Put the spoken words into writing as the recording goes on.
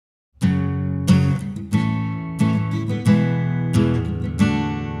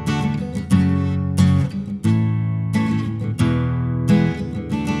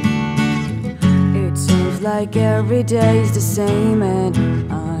like every day's the same, and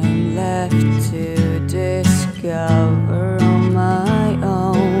I'm left to discover on my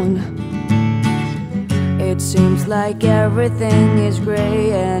own. It seems like everything is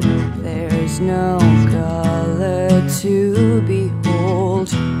gray and there's no color to behold.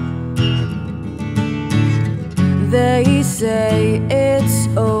 They say it's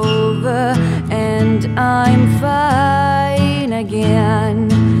over and I'm fine again.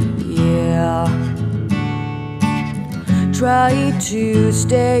 Yeah. Try to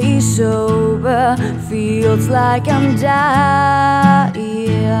stay sober, feels like I'm dying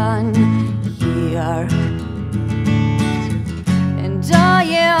here. And I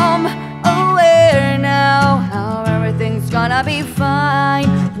am aware now how everything's gonna be fine.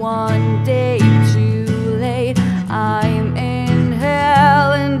 One day too late, I'm in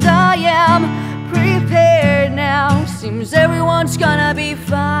hell, and I am prepared now. Seems everyone's gonna be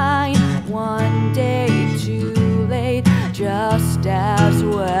fine. One day too late, just as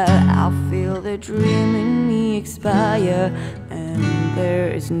well. I'll feel the dream in me expire, and there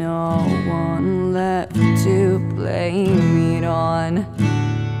is no one left to blame it on.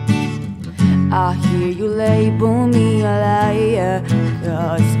 I hear you label me a liar,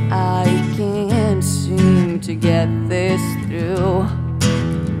 'cause I can't seem to get this through.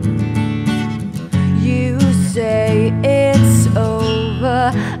 You say it's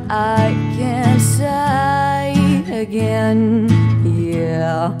over, I can't sigh again,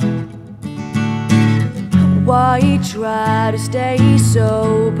 yeah. Why try to stay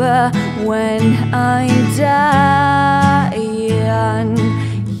sober when I'm dying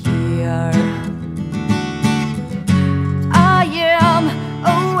here? I am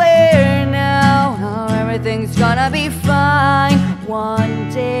aware now how everything's gonna be fine. One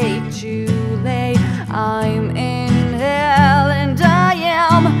day too late, I'm in hell, and I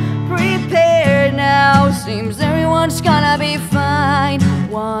am prepared now. Seems everyone's gonna be fine.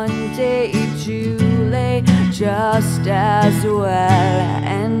 One day too late, just as well.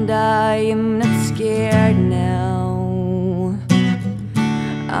 And I am not scared now.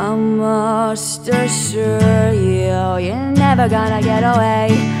 I must assure you, you're never gonna get away.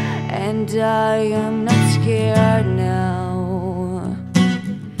 And I am not scared now.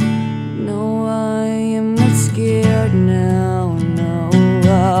 No, I am not scared now,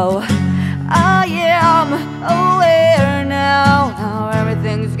 no. I am aware now how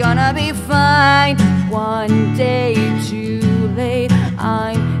everything's gonna be fine. One day too late,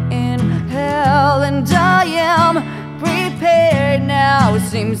 I'm in hell, and I am prepared now.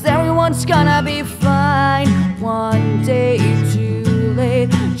 Seems everyone's gonna be fine. One day too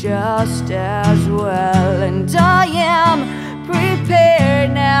late, just as well. And I am prepared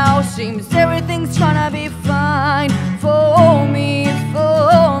now. Seems everything's gonna be fine for me,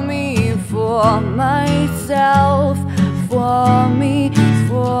 for me, for myself, for me,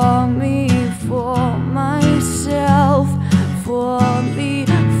 for me, for myself, for me,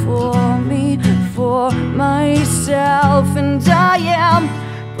 for me, for myself. And I am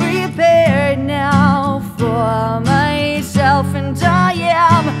prepared now for myself, and I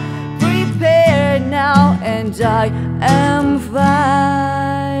am prepared now, and I am fine.